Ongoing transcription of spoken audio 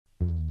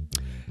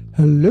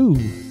Hello,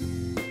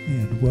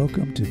 and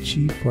welcome to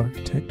Chief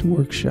Architect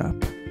Workshop.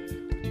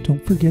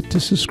 Don't forget to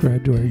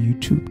subscribe to our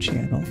YouTube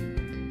channel.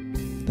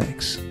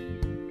 Thanks.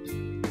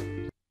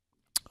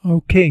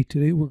 Okay,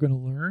 today we're going to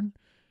learn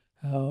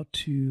how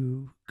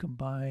to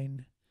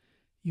combine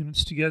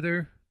units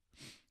together,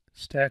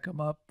 stack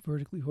them up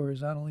vertically,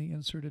 horizontally,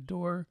 insert a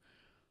door,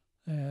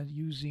 and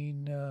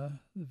using the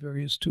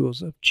various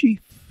tools of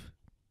Chief.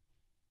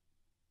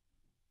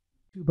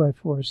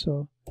 2x4,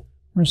 so we're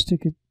going to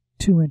stick it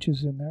 2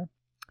 inches in there.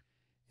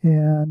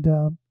 And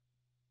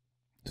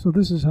so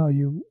this is how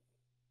you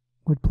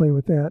would play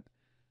with that,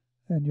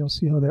 and you'll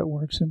see how that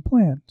works in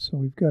plan. So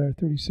we've got our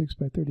 36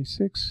 by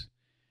 36,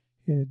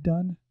 get it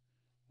done.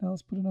 Now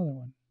let's put another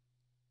one.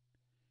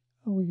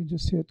 Oh, we can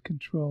just hit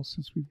Control,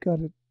 since we've got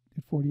it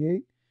at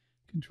 48,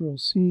 Control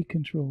C,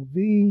 Control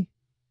V,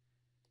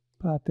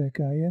 pop that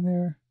guy in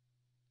there,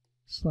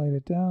 slide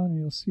it down, and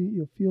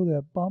you'll feel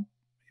that bump.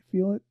 You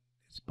feel it?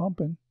 It's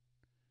bumping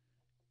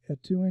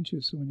at 2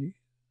 inches. So when you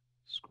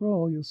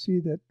scroll, you'll see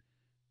that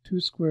 2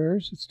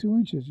 squares, it's 2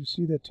 inches. You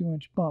see that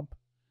 2-inch bump.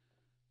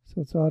 So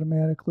it's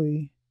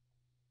automatically,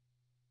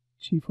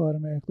 Chief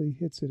automatically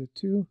hits it at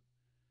 2.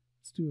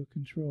 Let's do a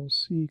Control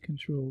C,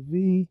 Control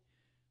V.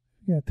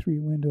 We got 3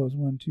 windows,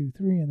 1, 2,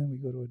 3, and then we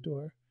go to a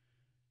door.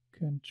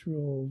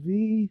 Control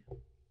V.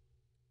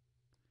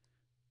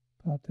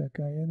 Pop that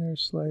guy in there,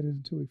 slide it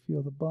until we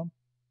feel the bump.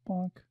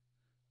 Bonk.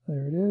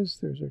 There it is.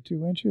 There's our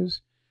 2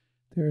 inches.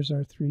 There's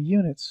our 3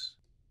 units.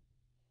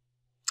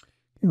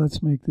 Okay,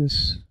 let's make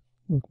this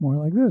look more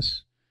like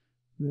this.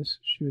 This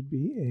should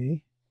be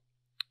a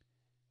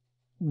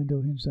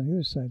window hinge on the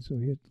other side, so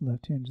we hit the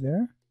left hinge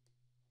there.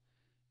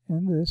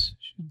 And this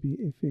should be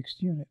a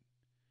fixed unit.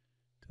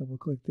 Double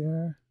click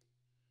there,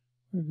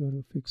 or go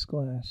to fixed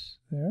glass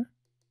there.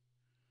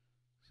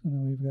 So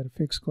now we've got a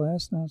fixed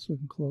glass. Now it's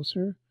looking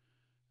closer.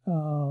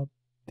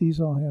 These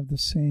all have the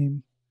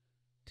same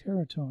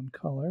Terratone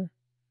color.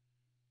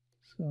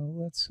 So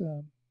let's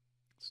do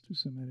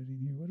some editing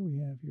here. What do we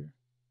have here?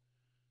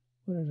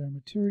 What are our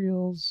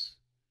materials?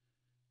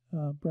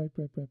 Bright,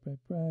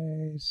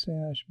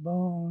 sash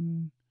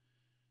bone,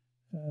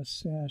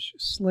 sash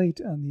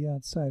slate on the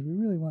outside. We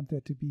really want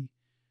that to be,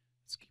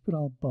 let's keep it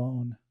all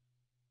bone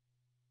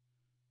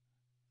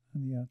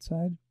on the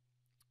outside.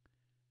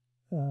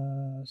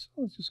 So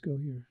let's just go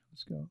here.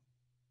 Let's go.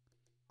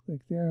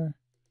 Click there,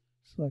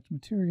 select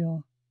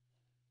material,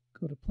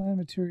 go to plan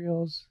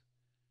materials,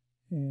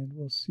 and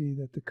we'll see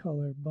that the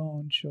color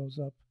bone shows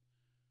up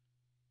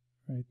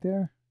right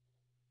there.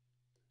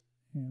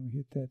 And we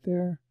hit that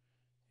there,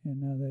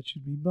 and now that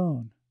should be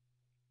bone.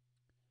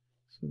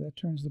 So that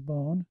turns the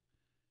bone.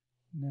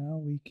 Now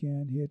we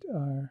can hit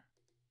our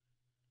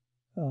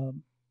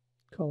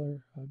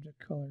object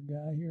color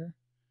guy here.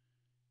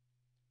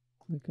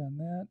 Click on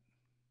that,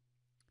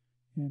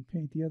 and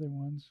paint the other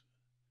ones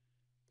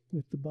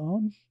with the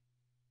bone.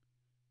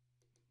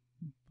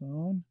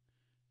 Bone.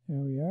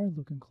 There we are,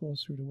 looking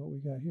closer to what we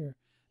got here.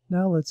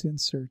 Now let's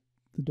insert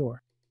the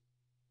door.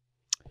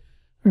 All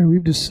right,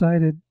 we've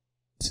decided,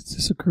 since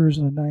this occurs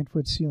in a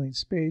 9-foot ceiling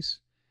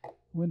space,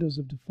 windows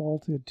have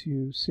defaulted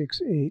to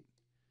 6/8.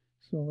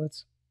 So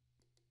let's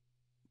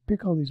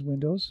pick all these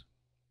windows,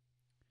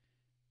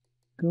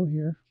 go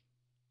here,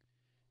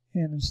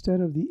 and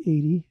instead of the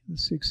 80, the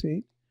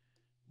 6/8,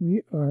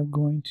 we are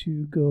going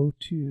to go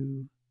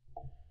to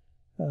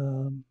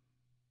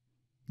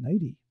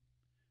 90.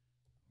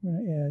 We're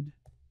going to add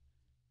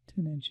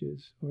 10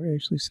 inches, or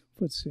actually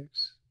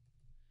 7'6".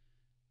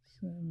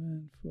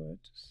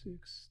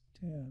 7'6"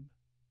 tab.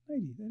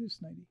 90, that is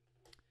 90.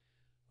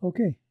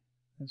 Okay,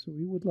 that's what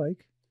we would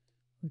like.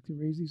 I'd like to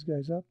raise these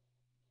guys up,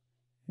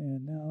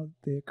 and now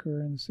they occur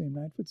in the same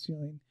 9-foot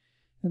ceiling,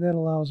 and that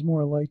allows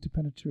more light to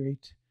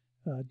penetrate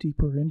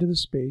deeper into the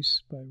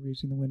space by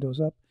raising the windows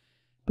up.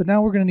 But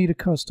now we're going to need a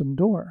custom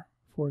door.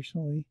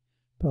 Fortunately,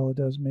 Pella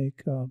does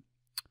make a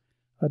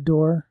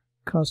door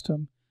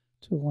custom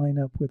to line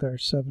up with our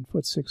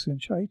 7-foot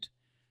 6-inch height,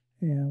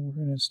 and we're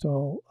going to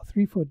install a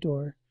 3-foot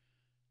door,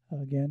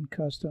 again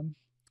custom,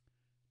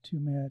 to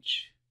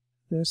match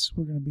this.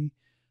 We're going to be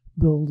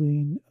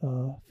building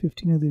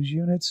 15 of these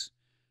units,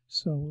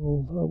 so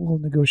we'll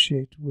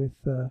negotiate with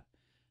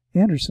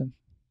Anderson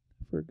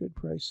for a good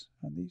price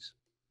on these.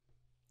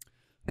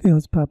 Okay,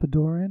 let's pop a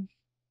door in.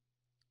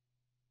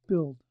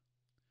 Build,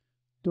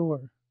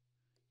 door,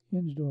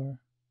 hinge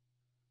door,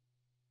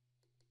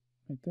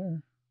 right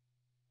there.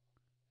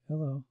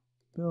 Hello,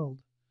 build,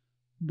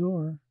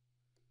 door,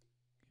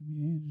 give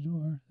me a hinge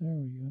door.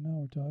 There we go, now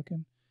we're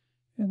talking.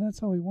 And that's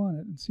how we want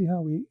it. And see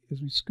how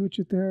as we scooch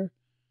it there,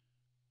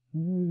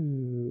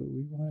 ooh,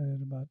 we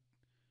want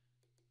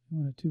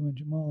a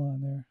 2-inch mull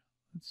on there.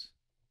 Let's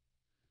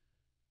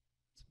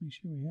make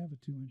sure we have a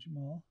 2-inch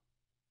mull.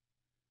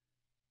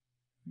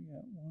 We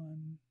got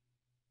 1,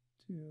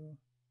 2.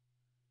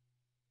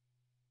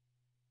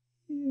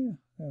 Yeah,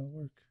 that'll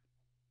work.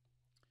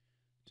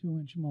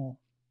 2-inch mull.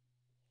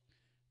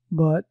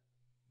 But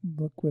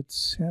look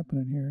what's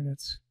happening here.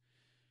 That's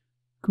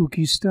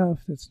kooky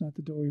stuff. That's not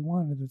the door we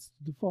wanted. That's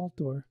the default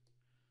door.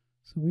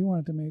 So we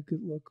wanted to make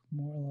it look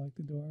more like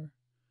the door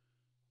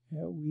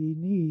that we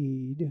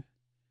need.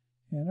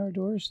 And our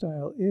door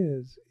style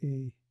is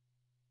a,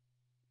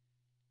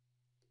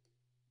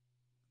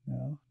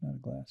 no, not a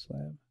glass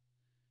slab.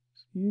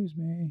 Excuse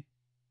me.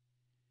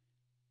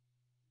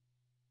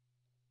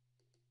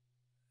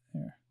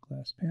 There,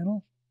 glass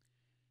panel.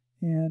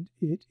 And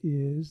it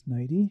is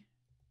 90.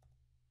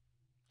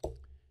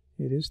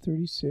 It is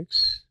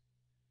 36.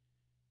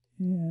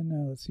 And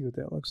now let's see what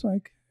that looks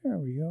like. There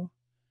we go.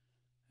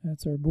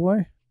 That's our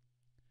boy.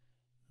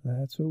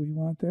 That's what we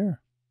want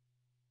there.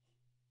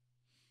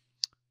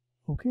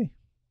 Okay.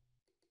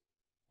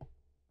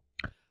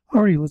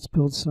 Alrighty, let's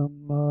build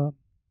some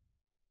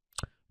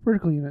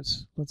vertical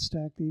units. Let's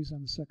stack these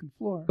on the second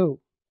floor. So,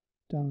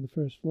 down on the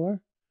first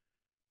floor.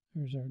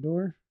 There's our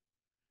door.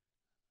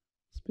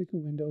 Let's pick a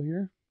window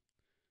here.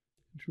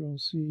 Control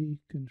C,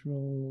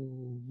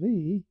 Control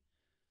V.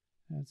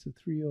 That's a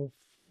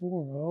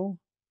 3040.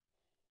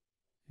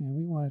 And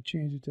we want to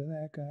change it to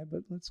that guy,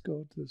 but let's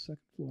go to the second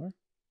floor.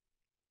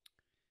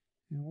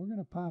 And we're going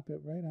to pop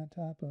it right on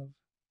top of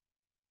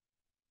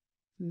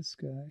this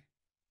guy.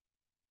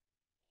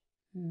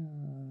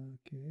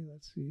 Okay,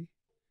 let's see.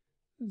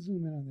 Let's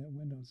zoom in on that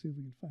window and see if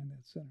we can find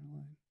that center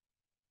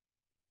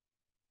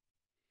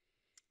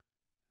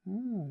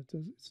line.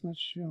 It's not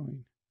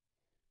showing.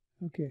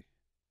 Okay,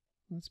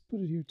 let's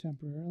put it here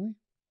temporarily.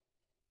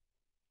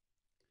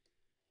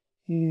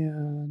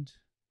 And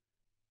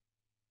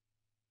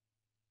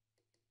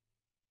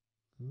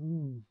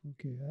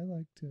okay,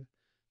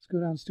 let's go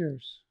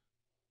downstairs.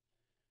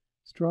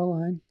 Let's draw a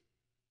line,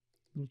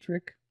 little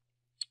trick.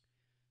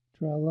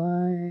 Draw a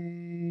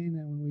line,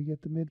 and when we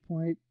get the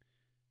midpoint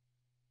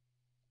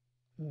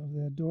of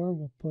that door,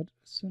 we'll put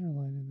a center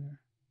line in there.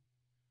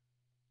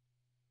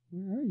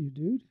 Where are you,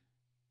 dude?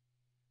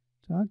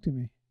 Talk to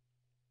me.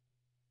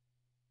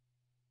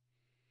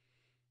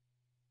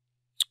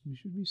 We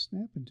should be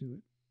snapping to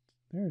it.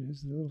 There it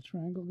is, the little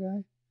triangle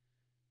guy.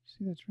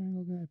 See that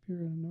triangle guy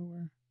appear out of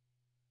nowhere?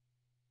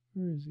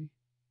 Where is he?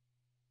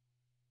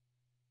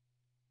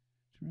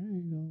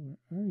 Triangle,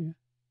 where are you?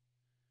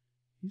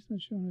 He's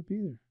not showing up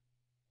either.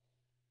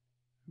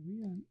 Are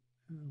we on?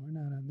 Oh, we're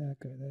not on that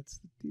guy. That's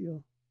the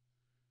deal.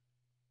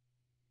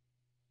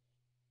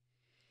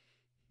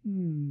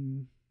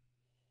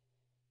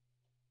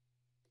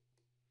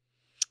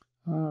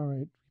 All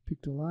right, we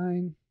picked a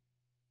line.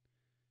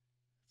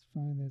 Let's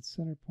find that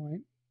center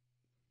point.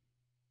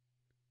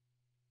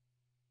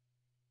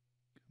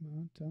 Come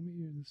on, tell me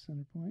you're the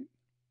center point.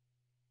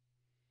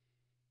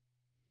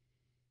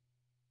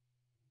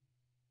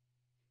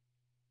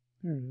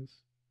 There it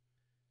is.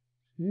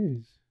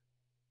 Jeez.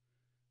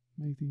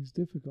 Make things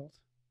difficult.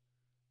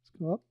 Let's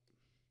go up.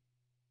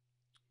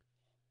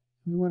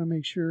 We want to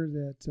make sure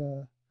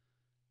that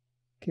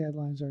CAD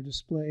lines are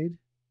displayed.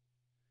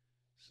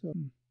 So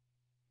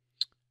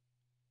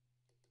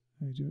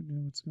I don't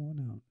know what's going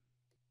on.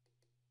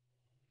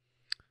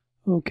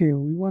 Okay,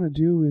 what we want to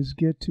do is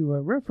get to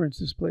a reference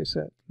display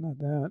set, not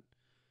that,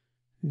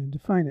 and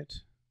define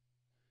it.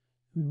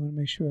 We want to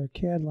make sure our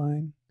CAD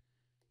line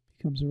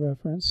becomes a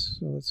reference.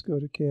 So let's go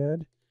to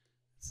CAD.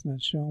 It's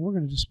not shown. We're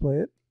going to display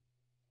it.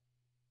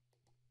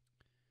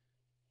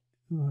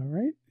 All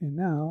right, and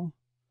now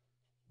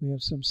we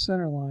have some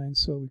center lines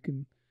so we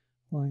can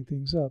line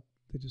things up.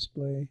 The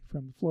display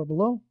from the floor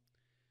below.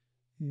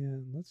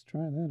 And let's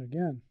try that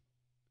again.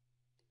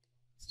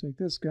 Let's take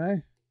this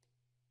guy,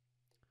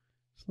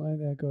 slide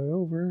that guy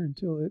over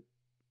until it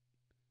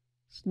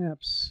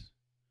snaps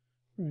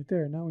right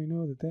there. Now we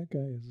know that that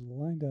guy is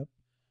lined up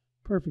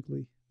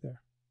perfectly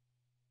there.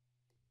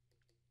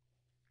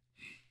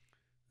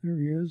 There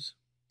he is.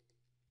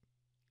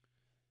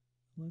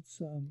 Let's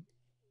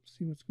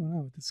see what's going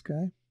on with this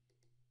guy.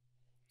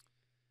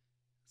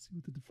 See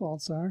what the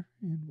defaults are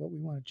and what we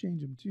want to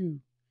change him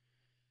to.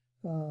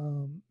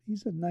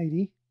 He's at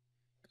 90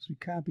 because we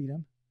copied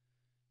him.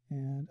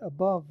 And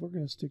above, we're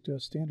going to stick to a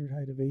standard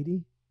height of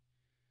 80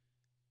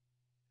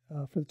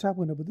 for the top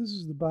window, but this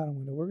is the bottom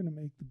window. We're going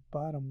to make the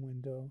bottom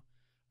window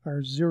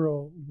our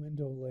 0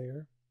 window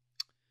layer.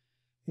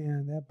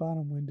 And that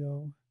bottom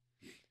window,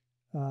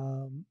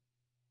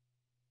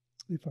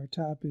 if our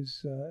top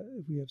is,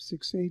 if we have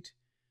 6/8,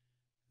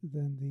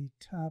 then the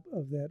top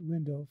of that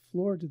window,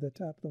 floor to the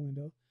top of the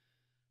window,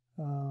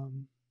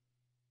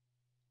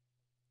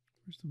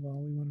 first of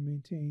all, we want to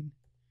maintain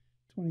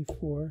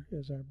 24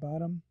 as our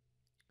bottom.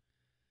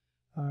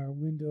 Our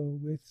window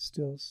width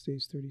still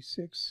stays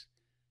 36,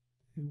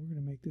 and we're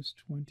going to make this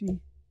 20, and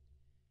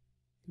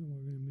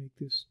we're going to make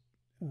this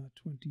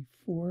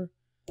 24.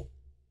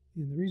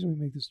 And the reason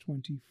we make this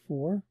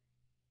 24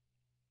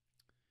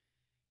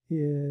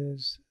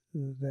 is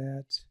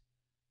that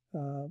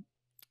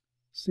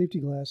safety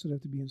glass would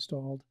have to be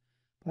installed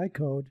by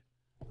code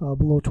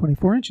below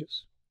 24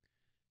 inches.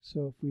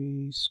 So if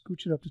we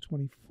scooch it up to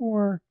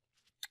 24,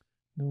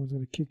 no one's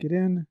going to kick it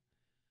in,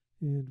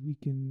 and we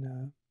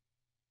can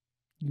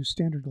use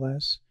standard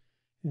glass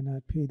and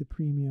not pay the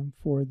premium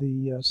for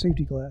the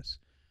safety glass.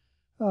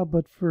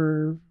 But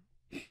for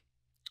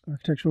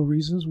architectural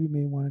reasons, we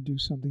may want to do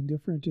something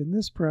different in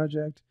this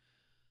project,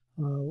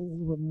 a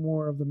little bit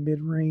more of the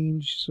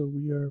mid-range, so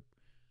we are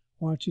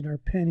watching our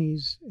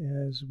pennies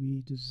as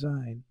we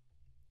design.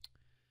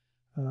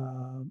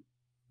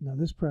 Now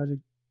this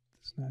project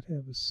does not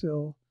have a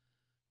sill.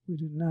 We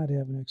do not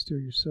have an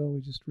exterior sill.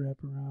 We just wrap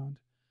around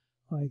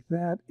like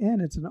that,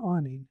 and it's an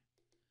awning.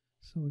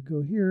 So we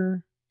go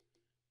here,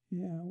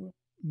 yeah, we'll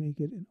make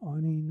it an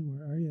awning.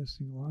 Where are you?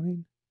 Single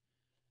awning.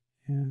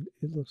 And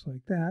it looks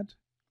like that.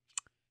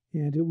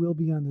 And it will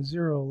be on the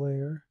 0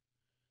 layer.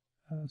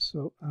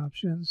 So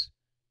options,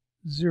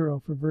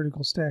 0 for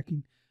vertical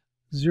stacking.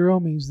 0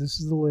 means this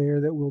is the layer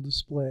that will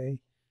display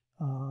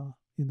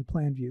in the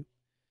plan view.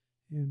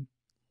 And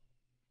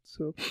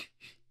so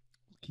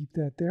we'll keep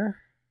that there.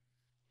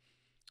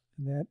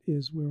 And that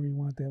is where we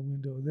want that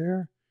window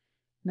there.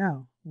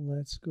 Now,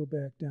 let's go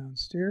back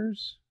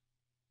downstairs.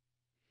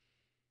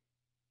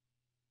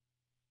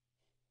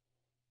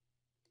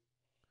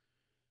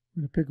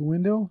 We're going to pick a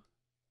window.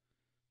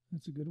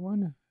 That's a good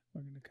one.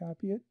 We're going to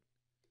copy it.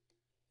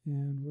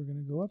 And we're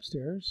going to go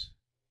upstairs.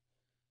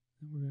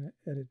 And we're going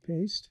to edit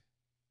paste.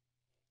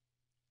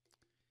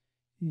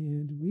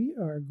 And we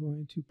are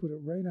going to put it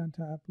right on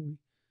top. We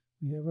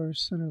have our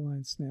center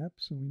line snap,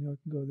 so we know it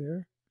can go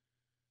there.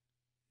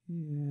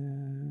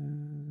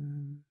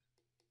 And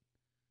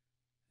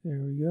there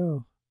we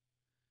go.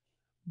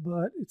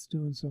 But it's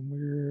doing some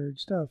weird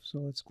stuff, so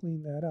let's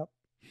clean that up.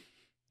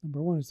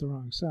 Number one, it's the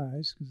wrong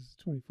size because it's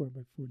 24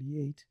 by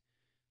 48.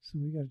 So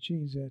we got to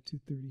change that to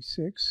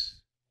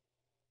 36.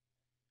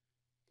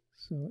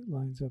 So it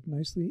lines up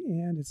nicely,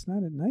 and it's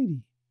not at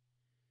 90.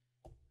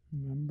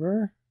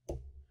 Remember,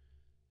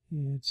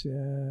 it's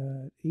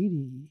at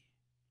 80.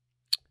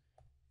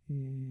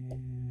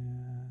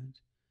 And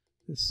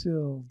the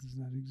sill does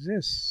not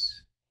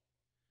exist.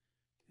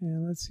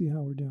 And let's see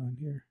how we're doing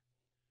here.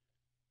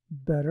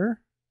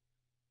 Better,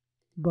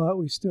 but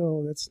we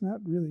still, that's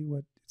not really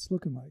what it's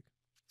looking like.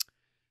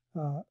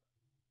 What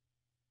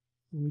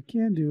we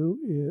can do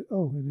is,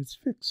 oh, and it's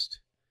fixed.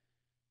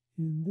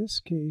 In this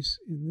case,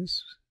 in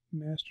this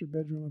master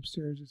bedroom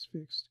upstairs, it's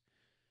fixed.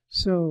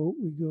 So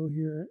we go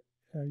here,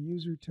 our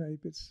user type,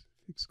 it's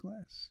fixed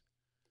glass.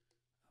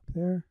 Up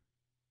there.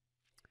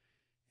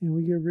 And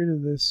we get rid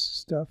of this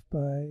stuff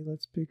by,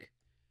 let's pick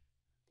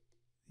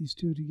these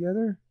two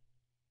together.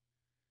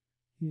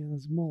 And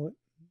let's mull it.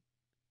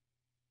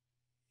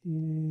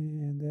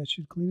 And that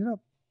should clean it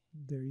up.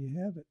 There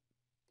you have it.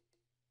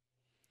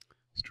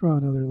 Let's draw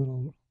another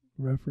little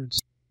reference.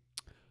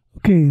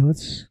 Okay,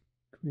 let's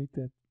create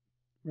that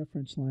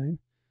reference line.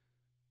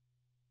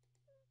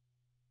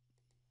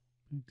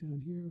 Right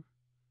down here.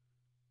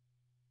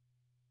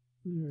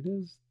 There it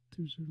is.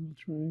 There's our little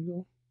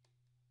triangle.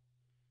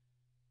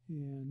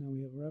 And now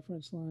we have a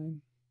reference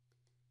line.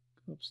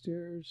 Go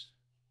upstairs.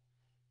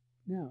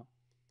 Now,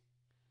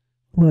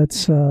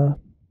 let's, we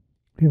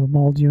have a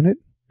mulled unit.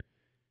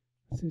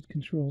 Let's hit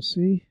Control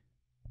C,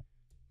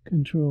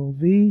 Control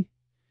V,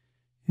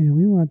 and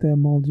we want that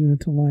mulled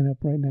unit to line up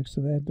right next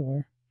to that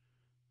door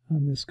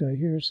on this guy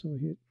here. So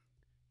we hit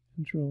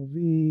Control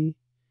V,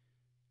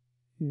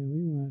 and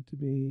we want it to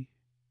be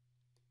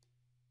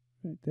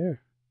right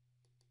there.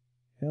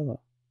 Hello.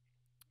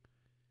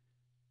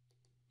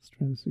 Let's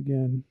try this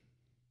again.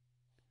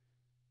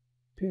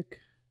 Pick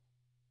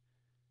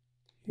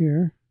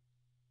here,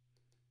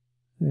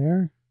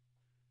 there,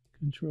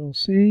 Control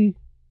C.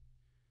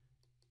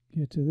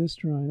 Get to this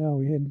drawing. Oh,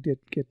 we hadn't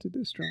get to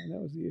this drawing.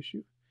 That was the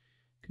issue.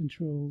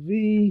 Control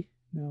V.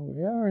 Now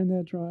we are in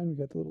that drawing. We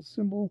got the little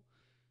symbol,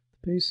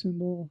 the paste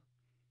symbol,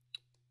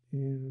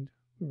 and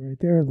right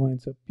there. It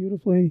lines up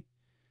beautifully.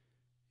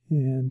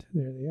 And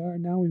there they are.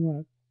 Now we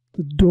want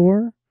the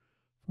door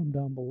from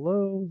down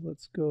below.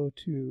 Let's go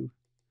to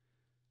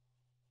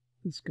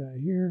this guy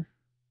here.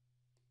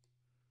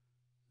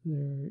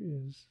 There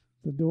is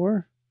the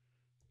door.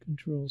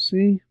 Control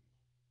C.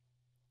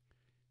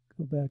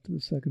 Go back to the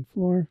second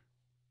floor.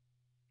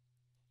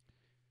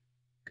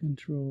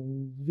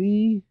 Control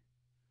V.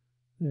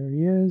 There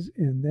he is.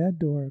 And that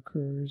door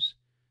occurs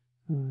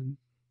on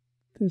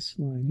this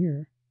line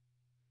here.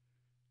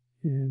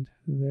 And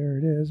there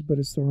it is, but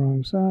it's the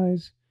wrong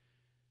size,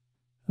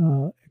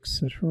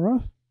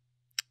 etc.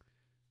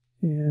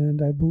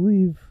 And I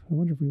believe, I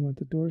wonder if we want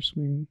the door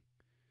swing.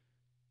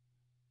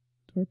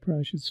 Door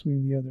probably should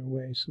swing the other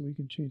way, so we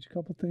can change a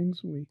couple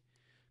things. We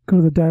go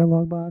to the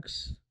dialog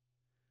box.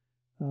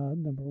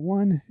 Number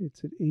one,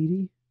 it's at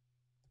 80.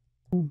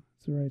 Oh,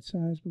 it's the right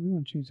size, but we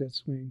want to change that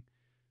swing.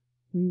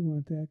 We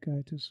want that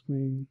guy to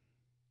swing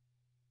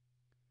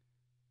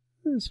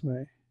this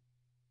way,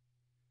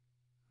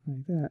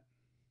 like that.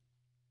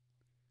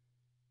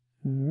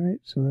 Alright,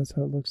 so that's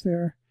how it looks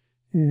there.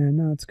 And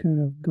now it's kind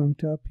of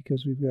gunked up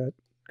because we've got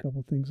a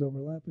couple things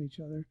overlapping each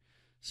other.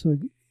 So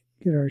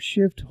get our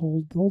shift,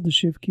 hold the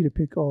shift key to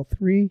pick all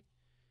three.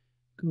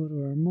 Go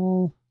to our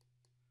mull.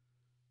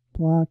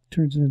 Block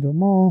turns it into a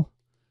mull.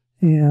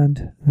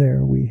 And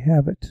there we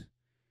have it.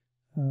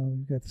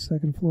 We've got the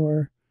second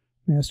floor,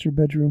 master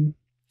bedroom,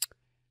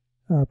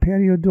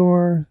 patio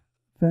door,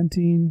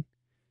 venting,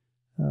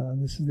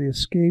 This is the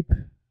escape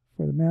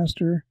for the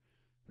master.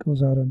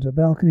 Goes out onto the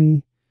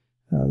balcony.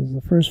 This is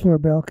the first floor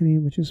balcony,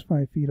 which is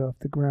 5 feet off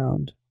the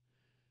ground.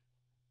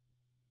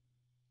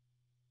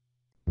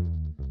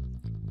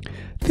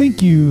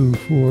 Thank you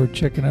for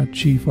checking out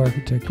Chief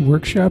Architect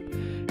Workshop.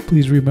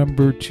 Please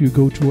remember to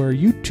go to our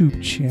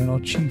YouTube channel,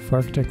 Chief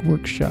Architect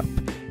Workshop,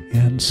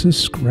 and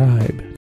subscribe.